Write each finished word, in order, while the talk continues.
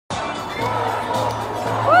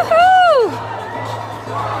Woohoo!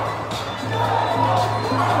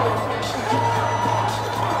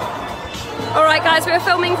 Alright guys, we were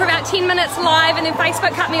filming for about 10 minutes live and then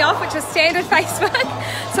Facebook cut me off, which is standard Facebook.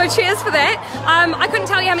 So cheers for that. I couldn't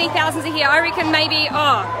tell you how many thousands are here. I reckon maybe,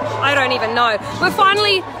 I don't even know. We're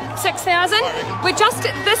finally 6,000.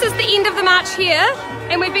 This is the end of the march here,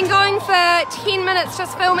 and we've been going for 10 minutes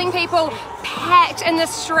just filming people packed in the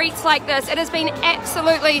streets like this. It has been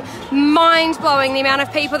absolutely mind-blowing the amount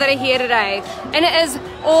of people that are here today. And it is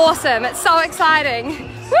awesome. It's so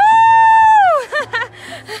exciting. Woo!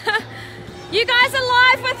 You guys are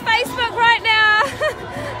live with Facebook right now.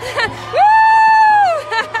 Woo!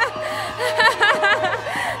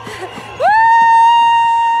 Woo!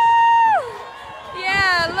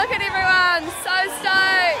 Yeah, look at everyone, so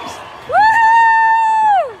stoked.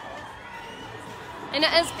 Woo! And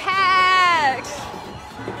it is packed.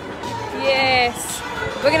 Yes.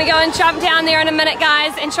 We're gonna go and jump down there in a minute,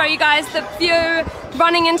 guys, and show you guys the view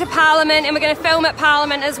running into Parliament, and we're gonna film at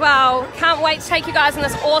Parliament as well. Can't wait to take you guys on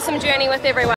this awesome journey with everyone.